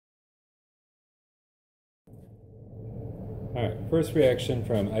Alright, first reaction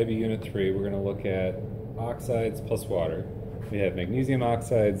from IB Unit 3, we're going to look at oxides plus water. We have magnesium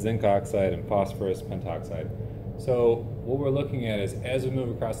oxide, zinc oxide, and phosphorus pentoxide. So what we're looking at is as we move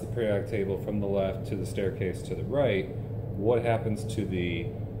across the periodic table from the left to the staircase to the right, what happens to the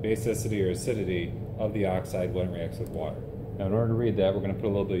basicity or acidity of the oxide when it reacts with water. Now in order to read that, we're going to put a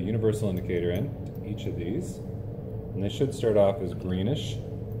little bit of universal indicator in to each of these. And they should start off as greenish.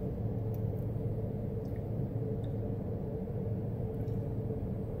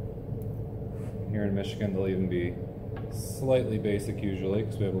 Here in Michigan, they'll even be slightly basic usually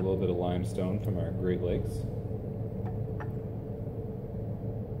because we have a little bit of limestone from our Great Lakes.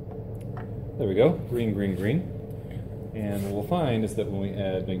 There we go, green, green, green. And what we'll find is that when we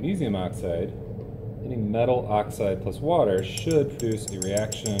add magnesium oxide, any metal oxide plus water should produce a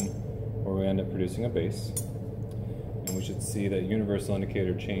reaction where we end up producing a base. And we should see that universal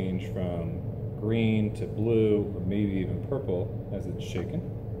indicator change from green to blue or maybe even purple as it's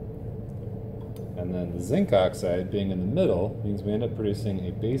shaken. And then the zinc oxide being in the middle means we end up producing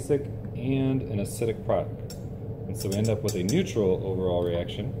a basic and an acidic product. And so we end up with a neutral overall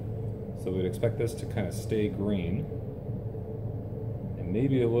reaction. So we'd expect this to kind of stay green. And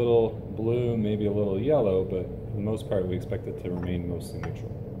maybe a little blue, maybe a little yellow, but for the most part we expect it to remain mostly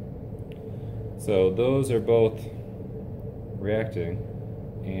neutral. So those are both reacting,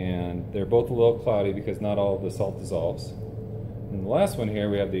 and they're both a little cloudy because not all of the salt dissolves. And the last one here,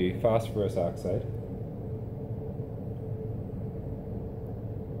 we have the phosphorus oxide.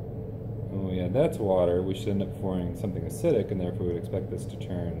 When we add that to water, we should end up forming something acidic, and therefore we'd expect this to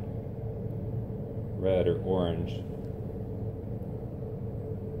turn red or orange.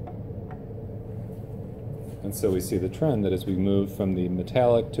 And so we see the trend that as we move from the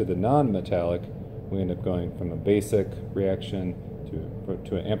metallic to the non-metallic, we end up going from a basic reaction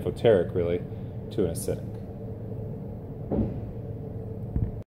to an amphoteric, really, to an acidic.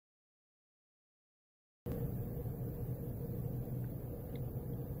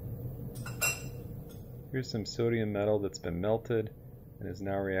 Here's some sodium metal that's been melted and is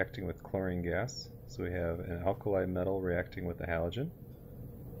now reacting with chlorine gas. So we have an alkali metal reacting with a halogen.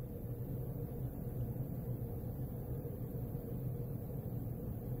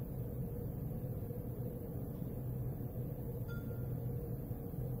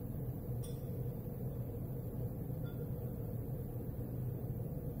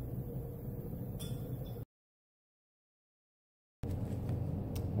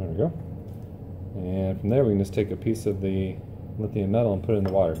 There we go. And from there we can just take a piece of the lithium metal and put it in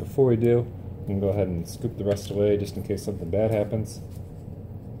the water. Before we do, we can go ahead and scoop the rest away just in case something bad happens.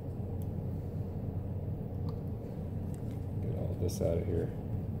 Get all of this out of here.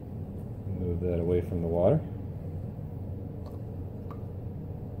 Move that away from the water.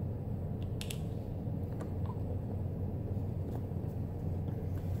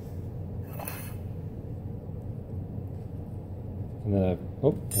 And then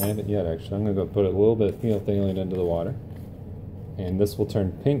I haven't yet actually. I'm going to go put a little bit of phenolphthalein into the water. And this will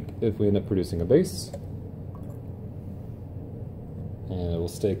turn pink if we end up producing a base. And it will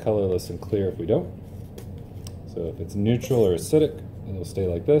stay colorless and clear if we don't. So if it's neutral or acidic, it'll stay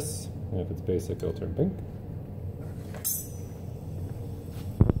like this. And if it's basic, it'll turn pink.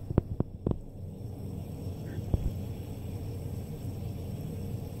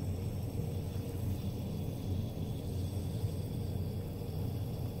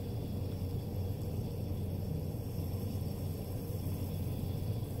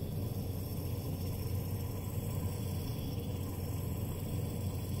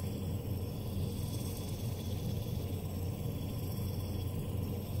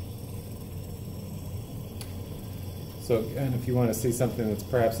 So again, if you want to see something that's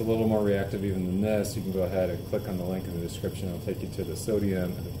perhaps a little more reactive even than this, you can go ahead and click on the link in the description. It'll take you to the sodium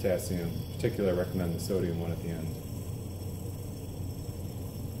and the potassium. In particular, I recommend the sodium one at the end.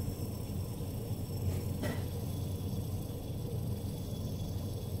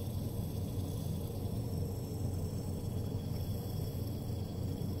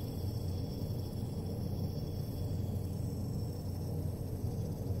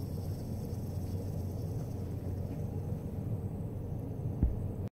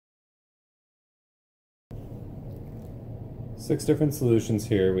 Six different solutions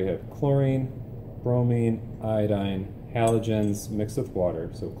here. We have chlorine, bromine, iodine, halogens mixed with water.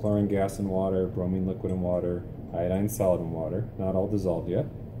 So chlorine gas and water, bromine liquid and water, iodine solid and water. Not all dissolved yet.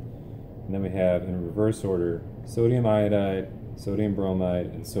 And then we have, in reverse order, sodium iodide, sodium bromide,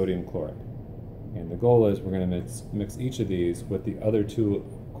 and sodium chloride. And the goal is we're going to mix each of these with the other two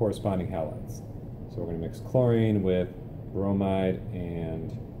corresponding halides. So we're going to mix chlorine with bromide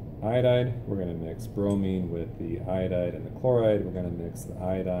and iodide, we're going to mix bromine with the iodide and the chloride. We're going to mix the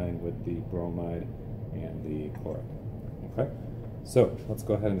iodine with the bromide and the chloride. Okay, so let's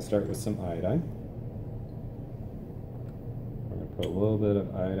go ahead and start with some iodine. We're going to put a little bit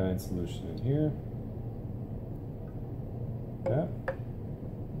of iodine solution in here. That.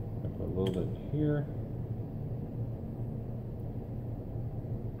 I'm going to put a little bit in here.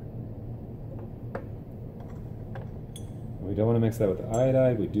 We don't want to mix that with the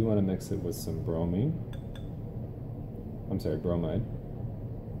iodide. We do want to mix it with some bromine. I'm sorry, bromide.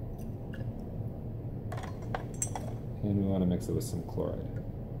 And we want to mix it with some chloride.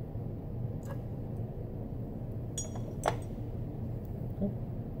 Okay.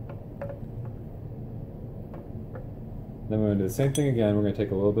 Then we're going to do the same thing again. We're going to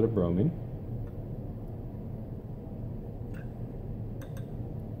take a little bit of bromine.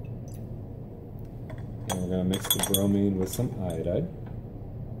 And we're going to mix the bromine with some iodide.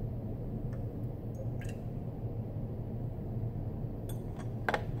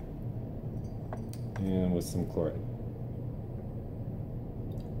 And with some chloride.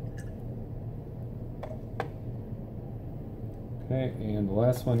 Okay, and the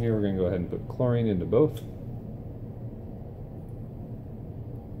last one here, we're going to go ahead and put chlorine into both.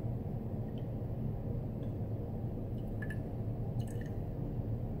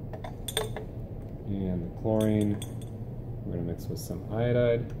 And the chlorine, we're going to mix with some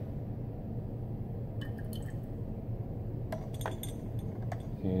iodide.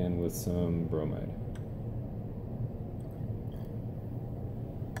 And with some bromide.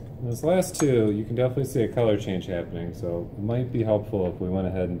 Those last two, you can definitely see a color change happening, so it might be helpful if we went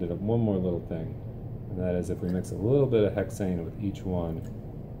ahead and did one more little thing. And that is if we mix a little bit of hexane with each one,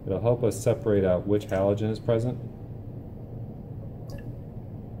 it'll help us separate out which halogen is present.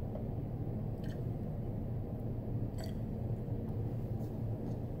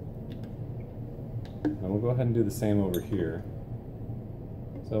 And we'll go ahead and do the same over here.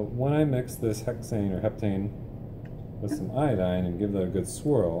 So when I mix this hexane or heptane with some iodine and give that a good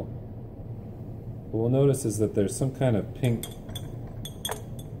swirl, what we'll notice is that there's some kind of pink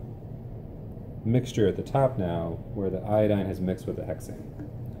mixture at the top now where the iodine has mixed with the hexane.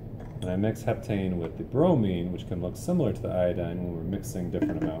 When I mix heptane with the bromine, which can look similar to the iodine when we're mixing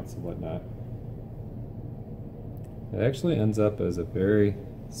different amounts and whatnot, it actually ends up as a very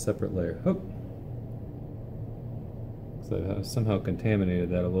separate layer. Oh. So I've somehow contaminated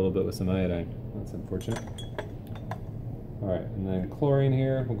that a little bit with some iodine. That's unfortunate. Alright, and then chlorine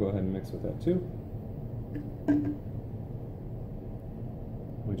here, we'll go ahead and mix with that too.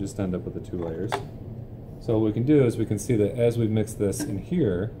 We just end up with the two layers. So what we can do is we can see that as we mix this in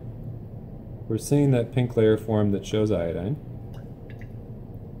here, we're seeing that pink layer form that shows iodine.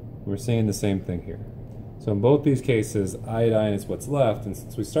 We're seeing the same thing here. So in both these cases, iodine is what's left, and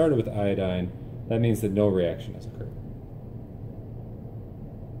since we started with iodine, that means that no reaction has occurred.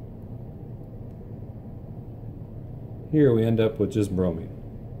 Here we end up with just bromine.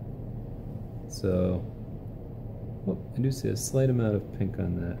 So, oh, I do see a slight amount of pink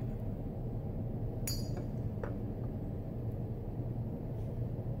on that.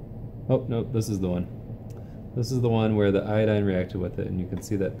 Oh, no, this is the one. This is the one where the iodine reacted with it, and you can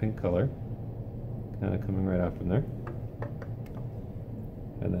see that pink color kind of coming right out from there.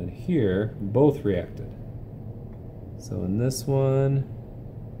 And then here, both reacted. So in this one,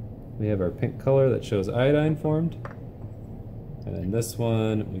 we have our pink color that shows iodine formed. And in this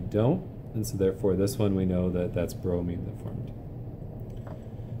one, we don't, and so therefore this one we know that that's bromine that formed.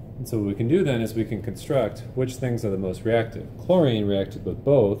 And so what we can do then is we can construct which things are the most reactive. Chlorine reacted with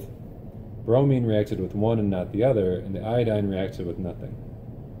both, bromine reacted with one and not the other, and the iodine reacted with nothing.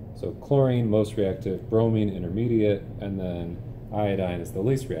 So chlorine most reactive, bromine intermediate, and then iodine is the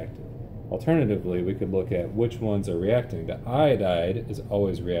least reactive. Alternatively, we could look at which ones are reacting. The iodide is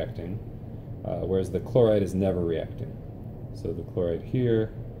always reacting, whereas the chloride is never reacting. So the chloride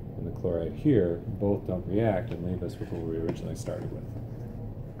here and the chloride here both don't react and leave us with what we originally started with.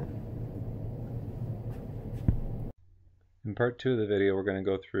 In part 2 of the video, we're going to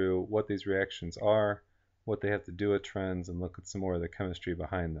go through what these reactions are, what they have to do with trends, and look at some more of the chemistry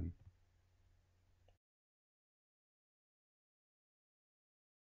behind them.